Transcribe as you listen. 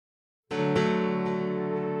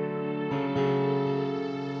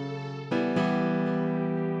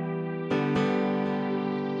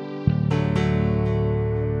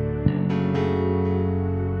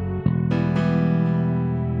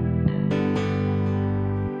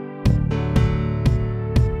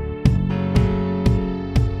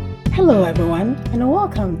Hello, everyone, and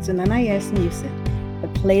welcome to Nanaya's Music, a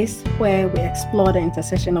place where we explore the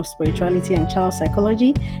intersection of spirituality and child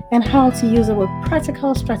psychology and how to use it with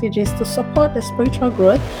practical strategies to support the spiritual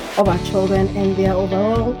growth of our children and their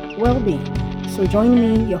overall well being. So, join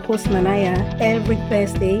me, your host Nanaya, every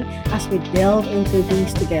Thursday as we delve into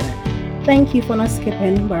these together. Thank you for not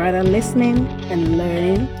skipping, but rather listening and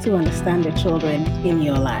learning to understand the children in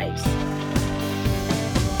your lives.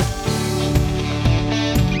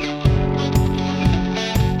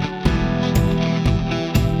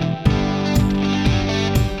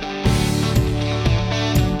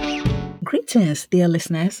 Greetings, dear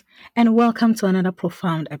listeners, and welcome to another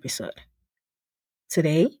profound episode.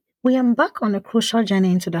 Today, we embark on a crucial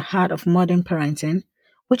journey into the heart of modern parenting,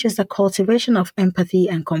 which is the cultivation of empathy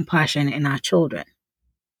and compassion in our children.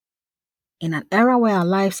 In an era where our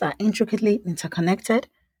lives are intricately interconnected,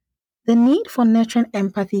 the need for nurturing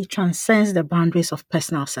empathy transcends the boundaries of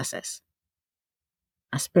personal success.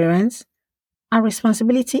 As parents, our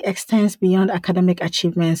responsibility extends beyond academic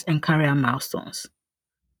achievements and career milestones.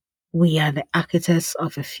 We are the architects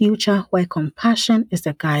of a future where compassion is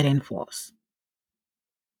the guiding force.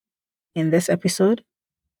 In this episode,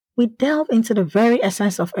 we delve into the very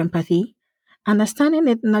essence of empathy, understanding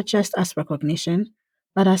it not just as recognition,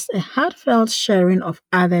 but as a heartfelt sharing of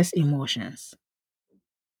others' emotions.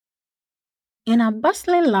 In our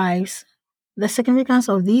bustling lives, the significance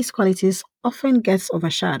of these qualities often gets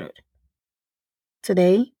overshadowed.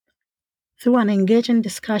 Today, through an engaging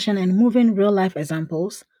discussion and moving real life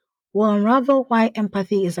examples, we'll unravel why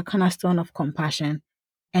empathy is a cornerstone of compassion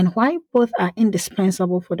and why both are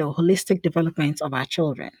indispensable for the holistic development of our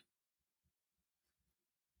children.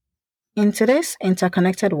 In today's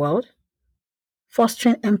interconnected world,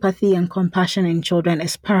 fostering empathy and compassion in children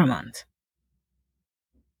is paramount.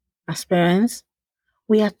 As parents,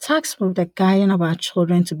 we are tasked with the guiding of our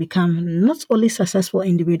children to become not only successful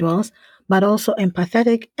individuals, but also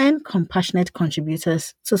empathetic and compassionate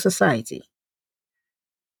contributors to society.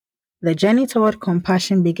 The journey toward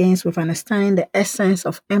compassion begins with understanding the essence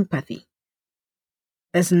of empathy.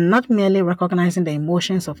 It's not merely recognizing the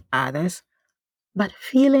emotions of others, but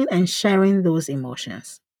feeling and sharing those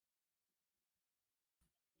emotions.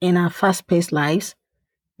 In our fast paced lives,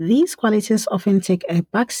 these qualities often take a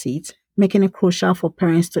backseat, making it crucial for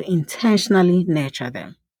parents to intentionally nurture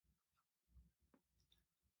them.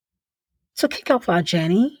 To kick off our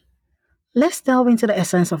journey, let's delve into the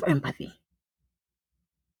essence of empathy.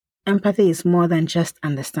 Empathy is more than just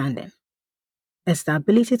understanding. It's the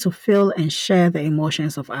ability to feel and share the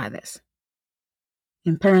emotions of others.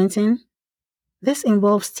 In parenting, this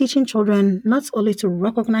involves teaching children not only to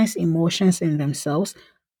recognize emotions in themselves,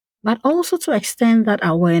 but also to extend that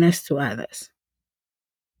awareness to others.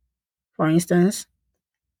 For instance,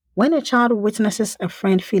 when a child witnesses a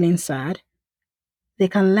friend feeling sad, they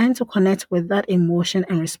can learn to connect with that emotion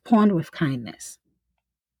and respond with kindness.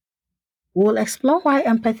 We'll explore why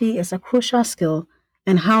empathy is a crucial skill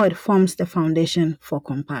and how it forms the foundation for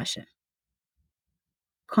compassion.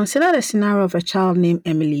 Consider the scenario of a child named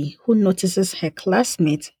Emily who notices her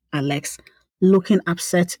classmate, Alex, looking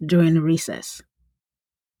upset during recess.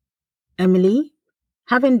 Emily,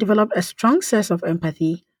 having developed a strong sense of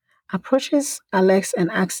empathy, approaches Alex and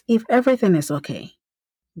asks if everything is okay.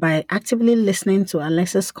 By actively listening to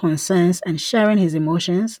Alex's concerns and sharing his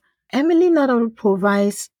emotions, Emily not only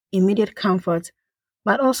provides immediate comfort,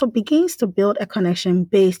 but also begins to build a connection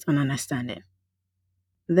based on understanding.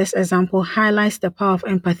 This example highlights the power of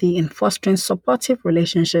empathy in fostering supportive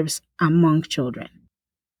relationships among children.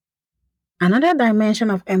 Another dimension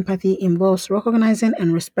of empathy involves recognizing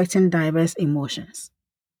and respecting diverse emotions.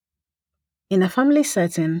 In a family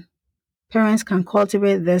setting, parents can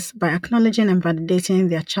cultivate this by acknowledging and validating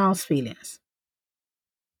their child's feelings.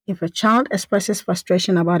 If a child expresses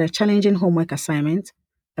frustration about a challenging homework assignment,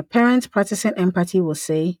 a parent practicing empathy will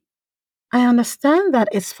say, "I understand that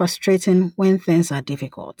it's frustrating when things are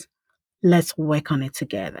difficult. Let's work on it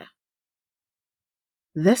together."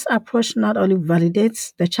 This approach not only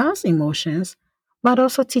validates the child's emotions, but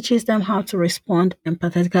also teaches them how to respond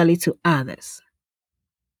empathetically to others.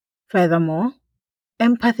 Furthermore,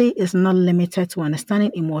 empathy is not limited to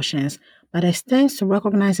understanding emotions, but extends to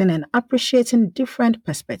recognizing and appreciating different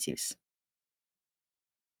perspectives.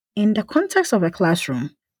 In the context of a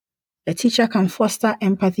classroom, a teacher can foster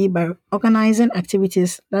empathy by organizing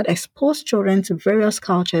activities that expose children to various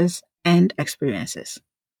cultures and experiences.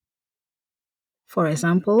 For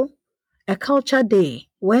example, a culture day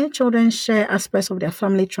where children share aspects of their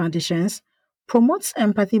family traditions promotes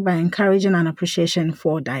empathy by encouraging an appreciation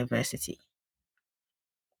for diversity.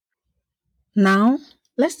 Now,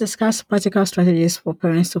 Let's discuss practical strategies for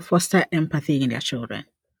parents to foster empathy in their children.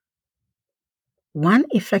 One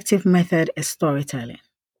effective method is storytelling.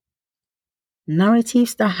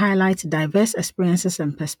 Narratives that highlight diverse experiences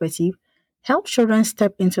and perspectives help children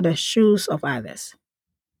step into the shoes of others.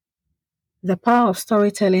 The power of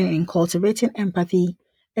storytelling in cultivating empathy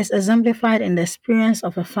is exemplified in the experience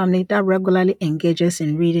of a family that regularly engages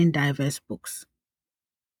in reading diverse books.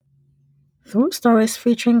 Through stories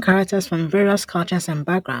featuring characters from various cultures and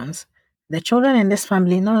backgrounds, the children in this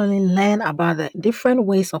family not only learn about the different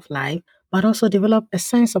ways of life, but also develop a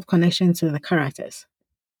sense of connection to the characters.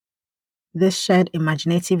 This shared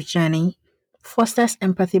imaginative journey fosters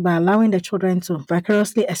empathy by allowing the children to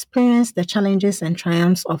vicariously experience the challenges and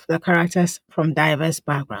triumphs of the characters from diverse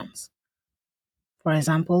backgrounds. For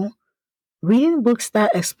example, reading books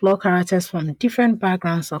that explore characters from different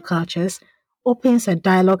backgrounds or cultures opens a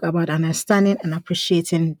dialogue about understanding and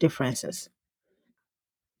appreciating differences.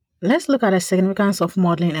 Let's look at the significance of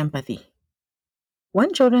modeling empathy.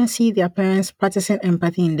 When children see their parents practicing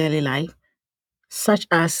empathy in daily life, such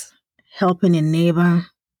as helping a neighbor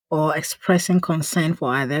or expressing concern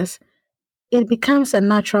for others, it becomes a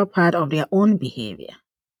natural part of their own behavior.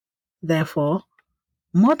 Therefore,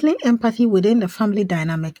 modeling empathy within the family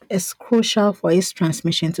dynamic is crucial for its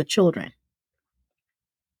transmission to children.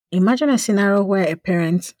 Imagine a scenario where a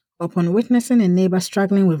parent, upon witnessing a neighbor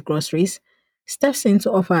struggling with groceries, steps in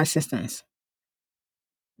to offer assistance.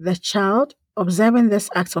 The child, observing this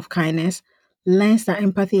act of kindness, learns that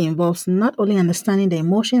empathy involves not only understanding the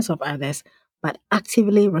emotions of others, but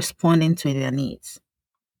actively responding to their needs.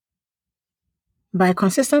 By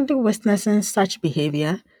consistently witnessing such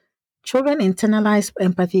behavior, children internalize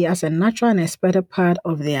empathy as a natural and expected part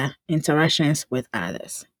of their interactions with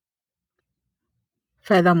others.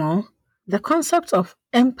 Furthermore, the concept of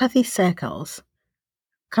empathy circles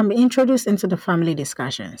can be introduced into the family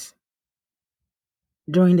discussions.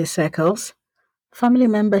 During the circles, family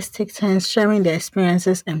members take turns sharing their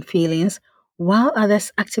experiences and feelings while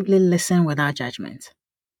others actively listen without judgment.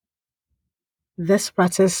 This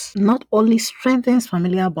practice not only strengthens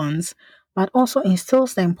familial bonds, but also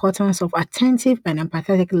instills the importance of attentive and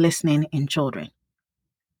empathetic listening in children.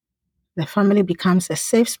 The family becomes a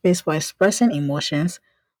safe space for expressing emotions,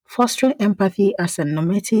 fostering empathy as a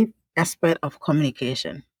normative aspect of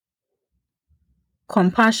communication.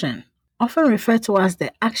 Compassion, often referred to as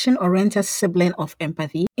the action oriented sibling of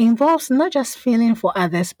empathy, involves not just feeling for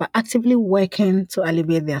others but actively working to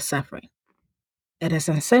alleviate their suffering. It is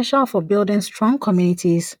essential for building strong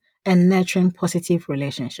communities and nurturing positive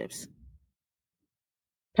relationships.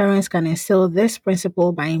 Parents can instill this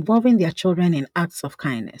principle by involving their children in acts of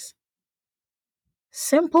kindness.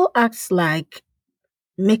 Simple acts like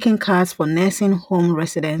making cards for nursing home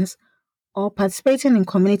residents or participating in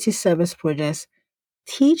community service projects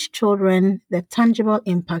teach children the tangible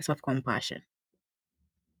impact of compassion.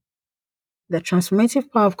 The transformative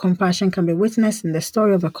power of compassion can be witnessed in the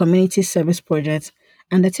story of a community service project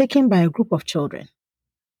undertaken by a group of children.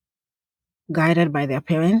 Guided by their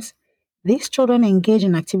parents, these children engage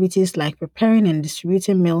in activities like preparing and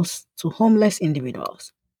distributing meals to homeless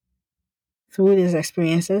individuals. Through these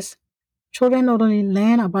experiences, children not only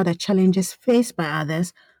learn about the challenges faced by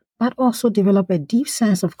others, but also develop a deep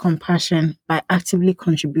sense of compassion by actively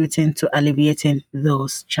contributing to alleviating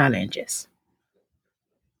those challenges.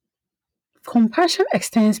 Compassion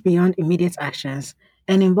extends beyond immediate actions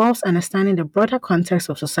and involves understanding the broader context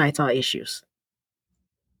of societal issues.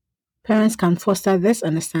 Parents can foster this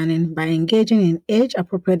understanding by engaging in age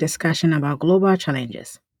appropriate discussion about global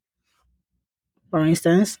challenges. For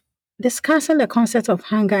instance, discussing the concept of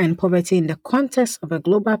hunger and poverty in the context of a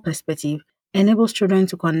global perspective enables children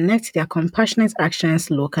to connect their compassionate actions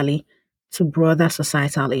locally to broader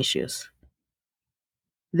societal issues.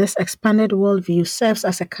 This expanded worldview serves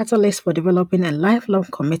as a catalyst for developing a lifelong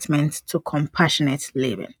commitment to compassionate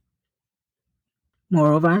living.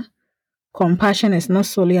 Moreover, compassion is not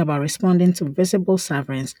solely about responding to visible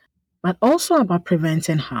sufferings, but also about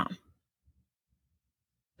preventing harm.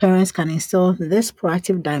 Parents can instill this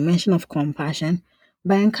proactive dimension of compassion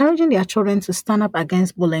by encouraging their children to stand up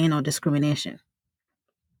against bullying or discrimination.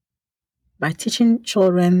 By teaching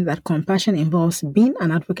children that compassion involves being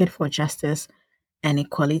an advocate for justice and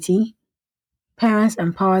equality, parents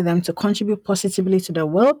empower them to contribute positively to the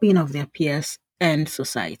well being of their peers and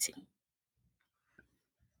society.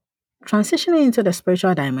 Transitioning into the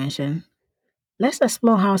spiritual dimension, let's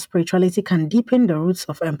explore how spirituality can deepen the roots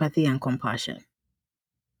of empathy and compassion.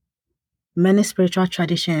 Many spiritual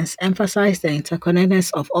traditions emphasize the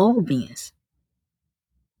interconnectedness of all beings.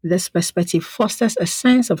 This perspective fosters a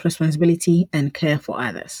sense of responsibility and care for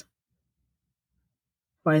others.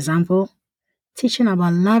 For example, teaching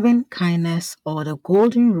about loving kindness or the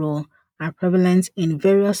golden rule are prevalent in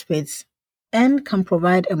various faiths and can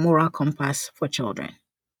provide a moral compass for children.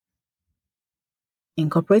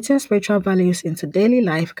 Incorporating spiritual values into daily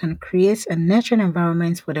life can create a nurturing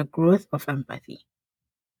environment for the growth of empathy.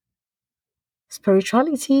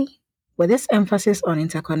 Spirituality, with its emphasis on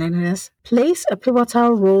interconnectedness, plays a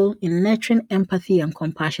pivotal role in nurturing empathy and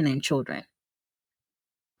compassion in children.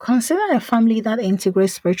 Consider a family that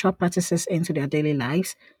integrates spiritual practices into their daily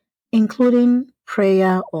lives, including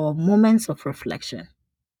prayer or moments of reflection.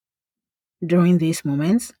 During these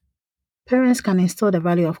moments, parents can instill the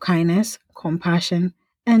value of kindness, compassion,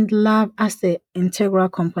 and love as the integral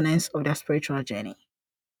components of their spiritual journey.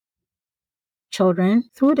 Children,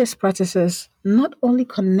 through these practices, not only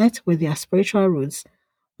connect with their spiritual roots,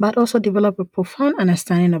 but also develop a profound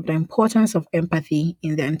understanding of the importance of empathy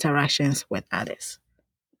in their interactions with others.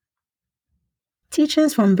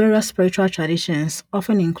 Teachings from various spiritual traditions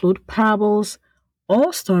often include parables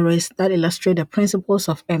or stories that illustrate the principles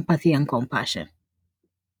of empathy and compassion.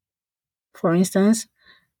 For instance,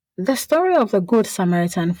 the story of the Good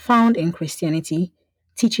Samaritan found in Christianity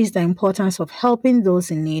teaches the importance of helping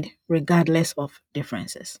those in need regardless of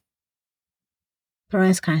differences.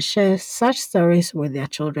 Parents can share such stories with their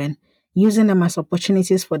children, using them as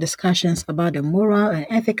opportunities for discussions about the moral and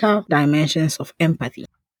ethical dimensions of empathy.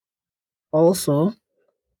 Also,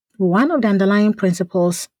 one of the underlying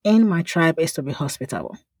principles in my tribe is to be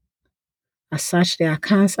hospitable. As such, their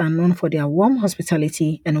accounts are known for their warm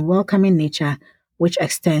hospitality and welcoming nature, which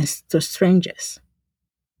extends to strangers.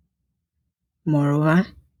 Moreover,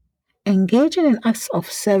 engaging in acts of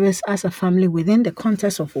service as a family within the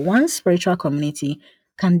context of one's spiritual community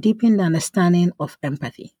can deepen the understanding of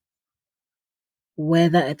empathy.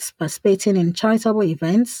 Whether it's participating in charitable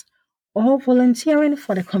events or volunteering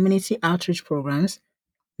for the community outreach programs,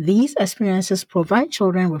 these experiences provide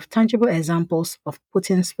children with tangible examples of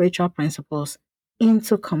putting spiritual principles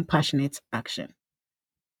into compassionate action.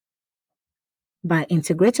 By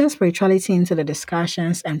integrating spirituality into the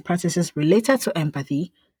discussions and practices related to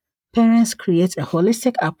empathy, parents create a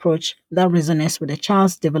holistic approach that resonates with the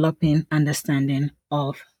child's developing understanding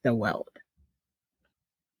of the world.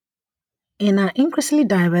 In our increasingly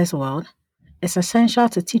diverse world, it's essential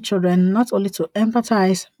to teach children not only to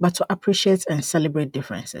empathize, but to appreciate and celebrate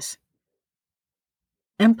differences.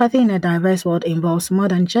 Empathy in a diverse world involves more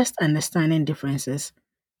than just understanding differences.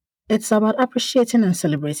 It's about appreciating and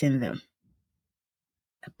celebrating them.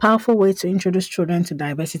 A powerful way to introduce children to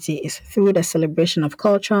diversity is through the celebration of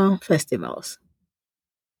cultural festivals.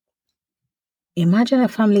 Imagine a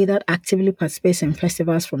family that actively participates in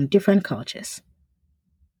festivals from different cultures.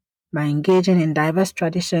 By engaging in diverse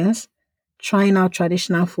traditions, trying out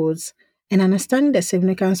traditional foods, and understanding the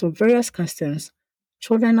significance of various customs,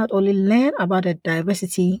 children not only learn about the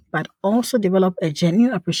diversity but also develop a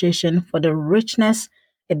genuine appreciation for the richness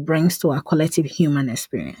it brings to our collective human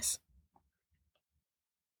experience.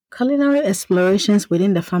 Culinary explorations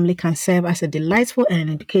within the family can serve as a delightful and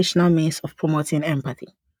educational means of promoting empathy.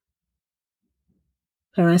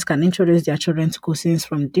 Parents can introduce their children to cuisines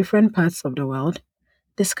from different parts of the world,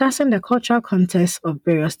 discussing the cultural context of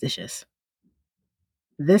various dishes.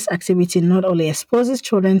 This activity not only exposes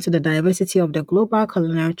children to the diversity of the global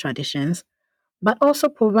culinary traditions, but also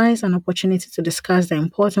provides an opportunity to discuss the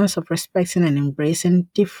importance of respecting and embracing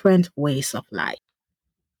different ways of life.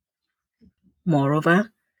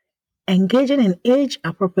 Moreover, engaging in age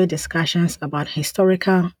appropriate discussions about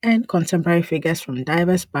historical and contemporary figures from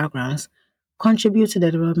diverse backgrounds contribute to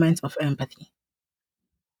the development of empathy.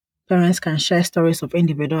 Parents can share stories of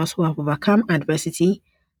individuals who have overcome adversity,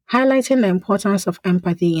 highlighting the importance of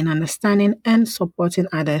empathy in understanding and supporting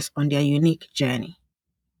others on their unique journey.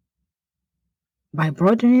 By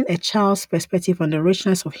broadening a child's perspective on the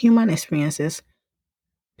richness of human experiences,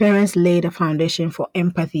 parents lay the foundation for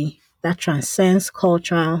empathy that transcends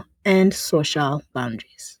cultural and social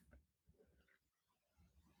boundaries.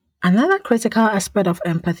 Another critical aspect of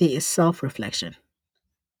empathy is self-reflection.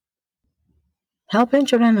 Helping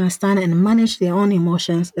children understand and manage their own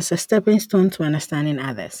emotions is a stepping stone to understanding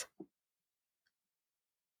others.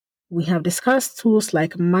 We have discussed tools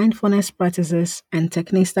like mindfulness practices and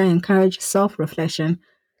techniques that encourage self-reflection,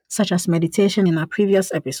 such as meditation in our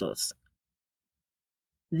previous episodes.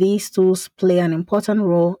 These tools play an important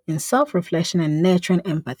role in self-reflection and nurturing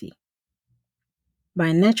empathy.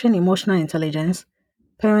 By nurturing emotional intelligence,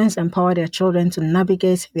 parents empower their children to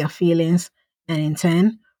navigate their feelings and, in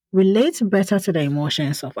turn, relate better to the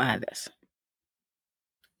emotions of others.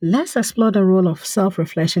 Let's explore the role of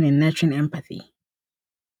self-reflection in nurturing empathy.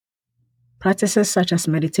 Practices such as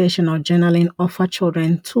meditation or journaling offer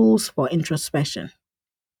children tools for introspection.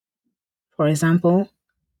 For example,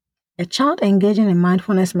 a child engaging in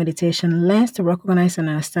mindfulness meditation learns to recognize and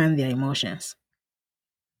understand their emotions.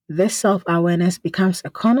 This self-awareness becomes a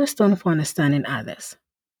cornerstone for understanding others.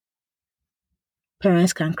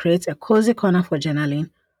 Parents can create a cozy corner for journaling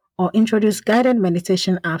or introduce guided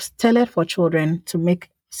meditation apps tailored for children to make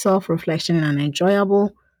self-reflection an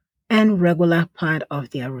enjoyable and regular part of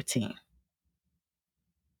their routine.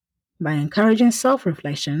 By encouraging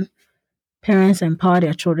self-reflection, parents empower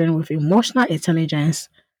their children with emotional intelligence,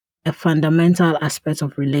 a fundamental aspect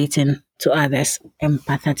of relating to others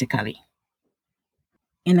empathetically.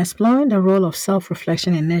 In exploring the role of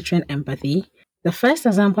self-reflection in nurturing empathy, the first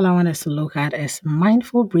example I want us to look at is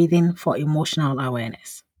mindful breathing for emotional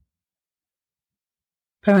awareness.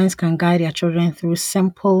 Parents can guide their children through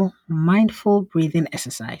simple, mindful breathing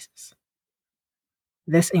exercises.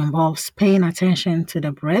 This involves paying attention to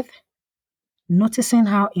the breath, noticing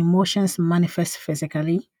how emotions manifest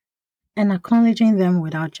physically, and acknowledging them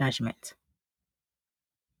without judgment.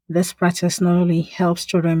 This practice not only helps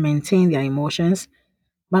children maintain their emotions,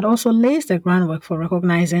 but also lays the groundwork for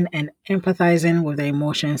recognizing and empathizing with the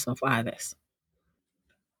emotions of others.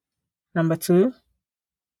 Number 2,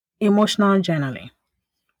 emotional journaling.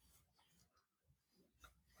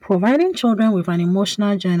 Providing children with an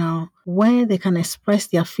emotional journal where they can express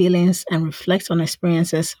their feelings and reflect on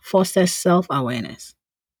experiences fosters self-awareness.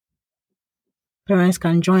 Parents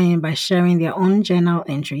can join in by sharing their own journal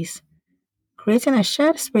entries, creating a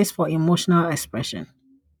shared space for emotional expression.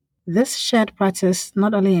 This shared practice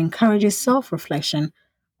not only encourages self-reflection,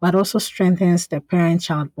 but also strengthens the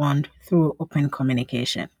parent-child bond through open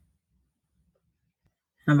communication.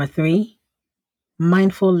 Number 3,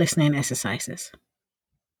 mindful listening exercises.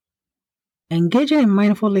 Engaging in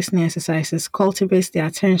mindful listening exercises cultivates their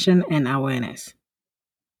attention and awareness.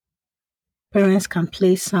 Parents can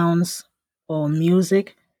play sounds or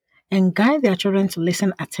music and guide their children to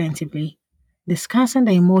listen attentively, discussing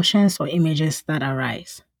the emotions or images that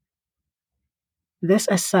arise. This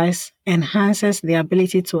exercise enhances the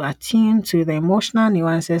ability to attune to the emotional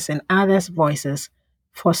nuances in others' voices,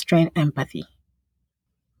 fostering empathy.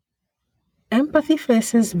 Empathy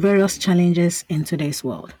faces various challenges in today's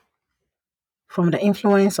world, from the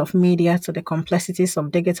influence of media to the complexities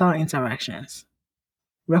of digital interactions.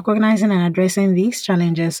 Recognizing and addressing these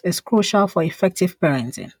challenges is crucial for effective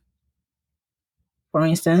parenting. For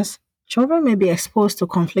instance, children may be exposed to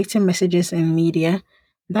conflicting messages in media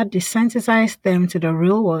that desensitize them to the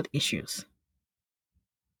real-world issues.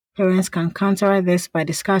 Parents can counteract this by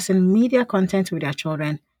discussing media content with their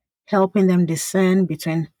children, helping them discern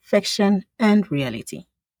between fiction and reality.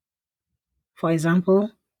 For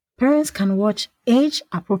example, parents can watch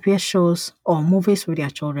age-appropriate shows or movies with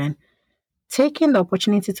their children, taking the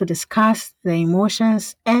opportunity to discuss the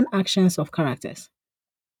emotions and actions of characters.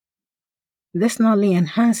 This not only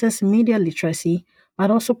enhances media literacy, but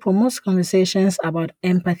also promotes conversations about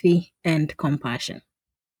empathy and compassion.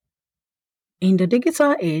 In the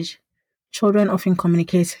digital age, children often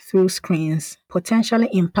communicate through screens, potentially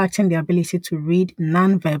impacting their ability to read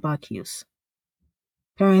nonverbal cues.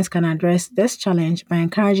 Parents can address this challenge by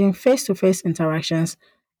encouraging face-to-face interactions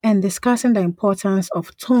and discussing the importance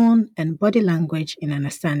of tone and body language in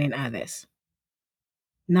understanding others.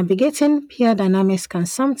 Navigating peer dynamics can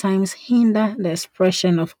sometimes hinder the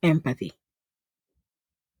expression of empathy.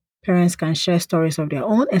 Parents can share stories of their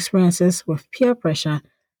own experiences with peer pressure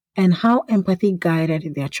and how empathy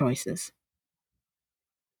guided their choices.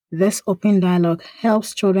 This open dialogue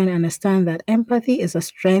helps children understand that empathy is a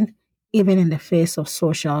strength even in the face of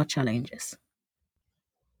social challenges.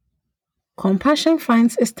 Compassion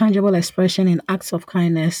finds its tangible expression in acts of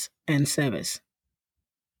kindness and service.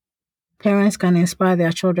 Parents can inspire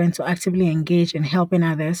their children to actively engage in helping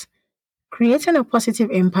others, creating a positive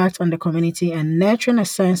impact on the community and nurturing a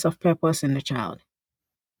sense of purpose in the child.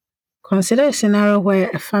 Consider a scenario where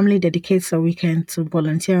a family dedicates a weekend to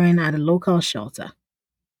volunteering at a local shelter.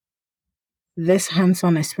 This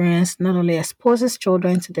hands-on experience not only exposes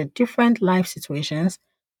children to the different life situations,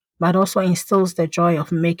 but also instills the joy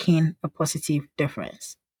of making a positive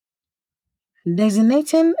difference.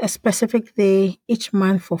 Designating a specific day each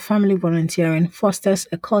month for family volunteering fosters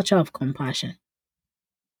a culture of compassion.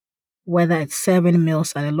 Whether it's serving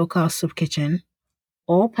meals at a local soup kitchen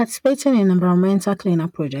or participating in environmental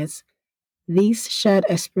cleanup projects, these shared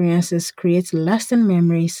experiences create lasting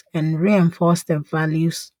memories and reinforce the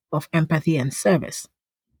values of empathy and service.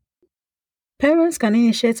 Parents can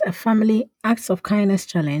initiate a family acts of kindness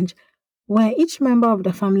challenge where each member of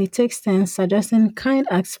the family takes turns suggesting kind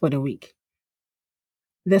acts for the week.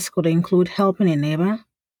 This could include helping a neighbor,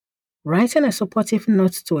 writing a supportive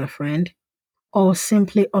note to a friend, or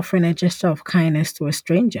simply offering a gesture of kindness to a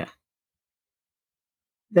stranger.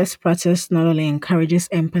 This practice not only encourages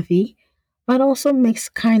empathy, but also makes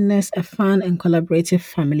kindness a fun and collaborative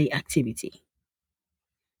family activity.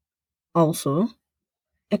 Also,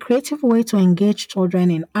 a creative way to engage children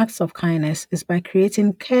in acts of kindness is by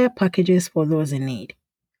creating care packages for those in need.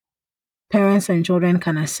 Parents and children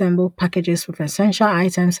can assemble packages with essential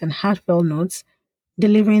items and heartfelt notes,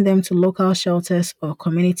 delivering them to local shelters or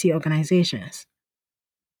community organizations.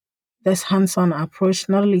 This hands on approach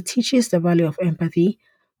not only teaches the value of empathy,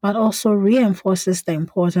 but also reinforces the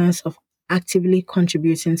importance of actively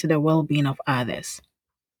contributing to the well being of others.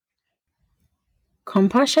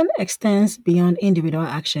 Compassion extends beyond individual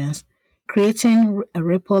actions, creating a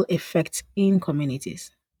ripple effect in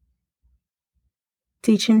communities.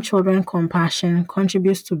 Teaching children compassion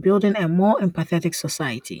contributes to building a more empathetic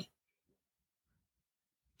society.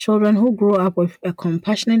 Children who grow up with a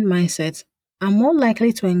compassionate mindset are more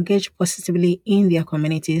likely to engage positively in their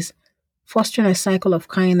communities, fostering a cycle of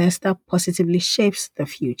kindness that positively shapes the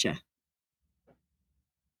future.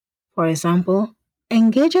 For example,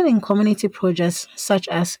 engaging in community projects such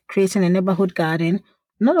as creating a neighborhood garden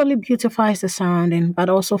not only beautifies the surrounding but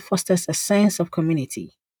also fosters a sense of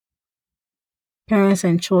community. Parents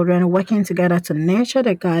and children working together to nurture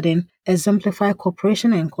the garden exemplify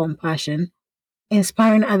cooperation and compassion,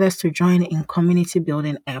 inspiring others to join in community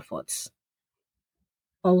building efforts.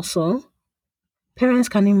 Also, parents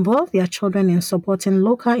can involve their children in supporting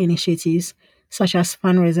local initiatives such as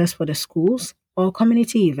fundraisers for the schools or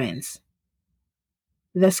community events.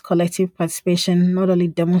 This collective participation not only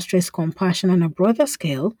demonstrates compassion on a broader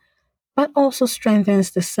scale, but also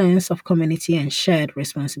strengthens the sense of community and shared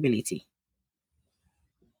responsibility.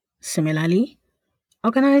 Similarly,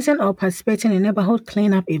 organizing or participating in neighborhood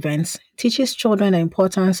cleanup events teaches children the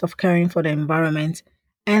importance of caring for the environment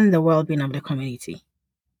and the well being of the community.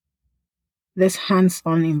 This hands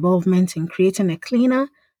on involvement in creating a cleaner,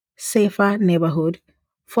 safer neighborhood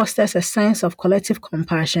fosters a sense of collective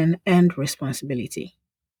compassion and responsibility.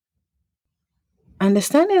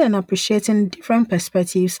 Understanding and appreciating different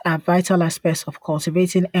perspectives are vital aspects of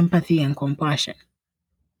cultivating empathy and compassion.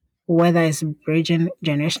 Whether it's bridging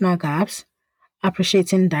generational gaps,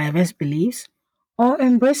 appreciating diverse beliefs, or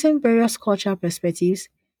embracing various cultural perspectives,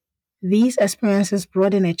 these experiences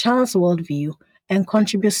broaden a child's worldview and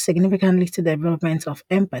contribute significantly to the development of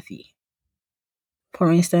empathy.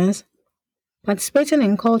 For instance, participating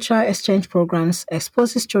in cultural exchange programs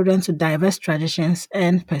exposes children to diverse traditions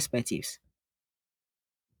and perspectives.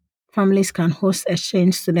 Families can host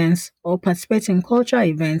exchange students or participate in cultural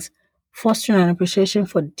events, fostering an appreciation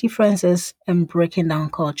for differences and breaking down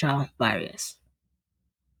cultural barriers.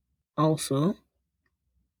 Also,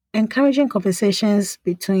 encouraging conversations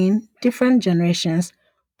between different generations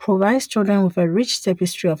provides children with a rich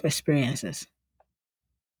tapestry of experiences.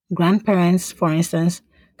 Grandparents, for instance,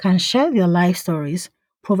 can share their life stories,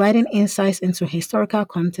 providing insights into historical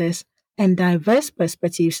context and diverse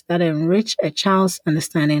perspectives that enrich a child's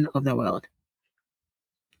understanding of the world.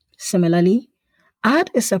 Similarly, art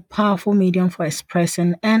is a powerful medium for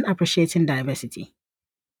expressing and appreciating diversity.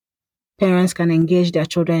 Parents can engage their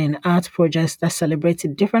children in art projects that celebrate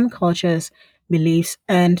different cultures, beliefs,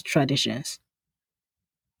 and traditions.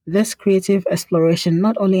 This creative exploration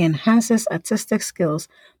not only enhances artistic skills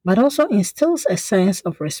but also instills a sense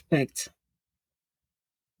of respect.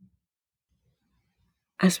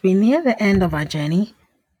 As we near the end of our journey,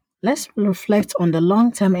 let's reflect on the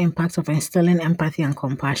long term impact of instilling empathy and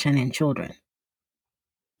compassion in children.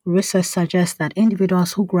 Research suggests that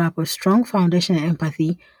individuals who grow up with strong foundation in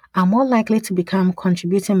empathy are more likely to become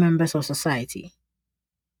contributing members of society.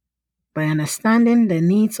 By understanding the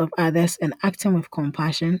needs of others and acting with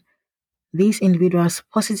compassion, these individuals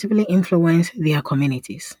positively influence their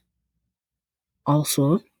communities.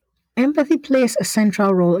 Also, empathy plays a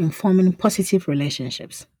central role in forming positive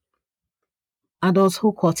relationships. Adults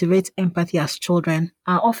who cultivate empathy as children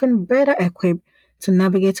are often better equipped to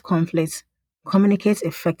navigate conflicts, communicate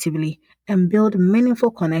effectively, and build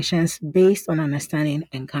meaningful connections based on understanding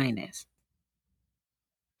and kindness.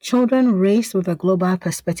 Children raised with a global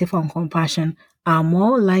perspective on compassion are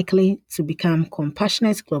more likely to become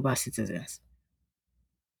compassionate global citizens.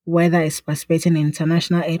 Whether it's participating in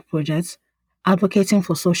international aid projects, advocating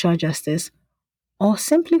for social justice, or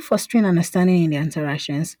simply fostering understanding in their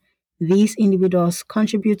interactions, these individuals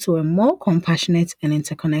contribute to a more compassionate and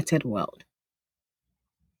interconnected world.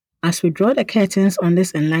 As we draw the curtains on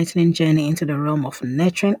this enlightening journey into the realm of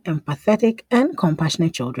nurturing empathetic and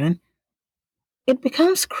compassionate children, It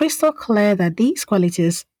becomes crystal clear that these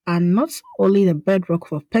qualities are not only the bedrock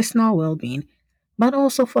for personal well being, but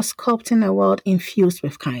also for sculpting a world infused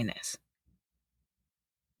with kindness.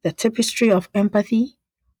 The tapestry of empathy,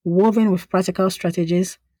 woven with practical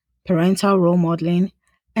strategies, parental role modeling,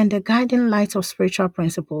 and the guiding light of spiritual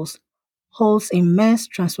principles, holds immense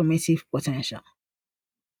transformative potential.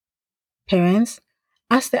 Parents,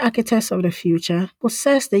 as the architects of the future,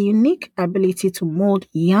 possess the unique ability to mold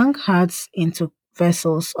young hearts into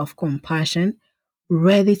vessels of compassion,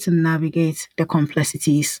 ready to navigate the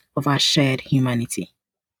complexities of our shared humanity.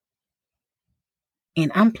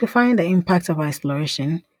 In amplifying the impact of our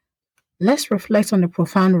exploration, let's reflect on the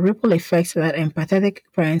profound ripple effects that empathetic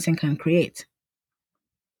parenting can create.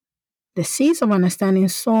 The seeds of understanding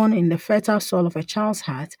sown in the fertile soil of a child's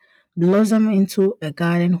heart blossom into a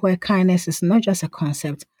garden where kindness is not just a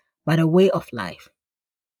concept, but a way of life.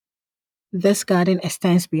 This garden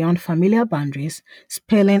extends beyond familiar boundaries,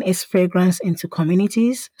 spilling its fragrance into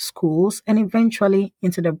communities, schools, and eventually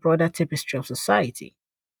into the broader tapestry of society.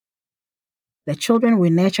 The children we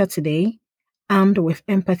nurture today, armed with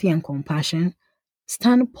empathy and compassion,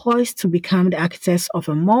 stand poised to become the architects of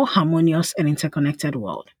a more harmonious and interconnected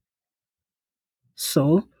world.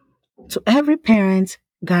 So, to every parent,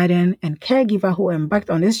 guardian, and caregiver who embarked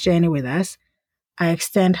on this journey with us, I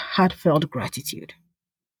extend heartfelt gratitude.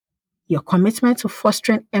 Your commitment to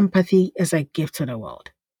fostering empathy is a gift to the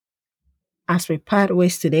world. As we part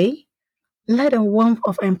ways today, let the warmth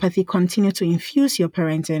of empathy continue to infuse your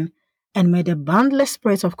parenting, and may the boundless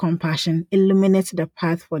spirit of compassion illuminate the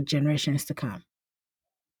path for generations to come.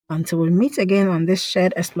 Until we meet again on this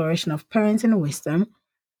shared exploration of parenting wisdom,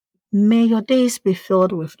 may your days be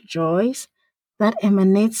filled with joys that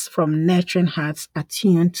emanates from nurturing hearts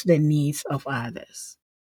attuned to the needs of others.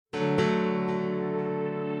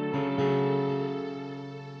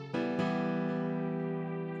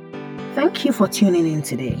 Thank you for tuning in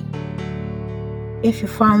today. If you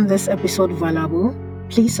found this episode valuable,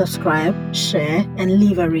 please subscribe, share, and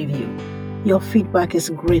leave a review. Your feedback is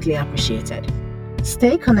greatly appreciated.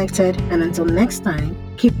 Stay connected, and until next time,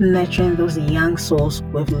 keep nurturing those young souls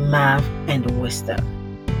with love and wisdom.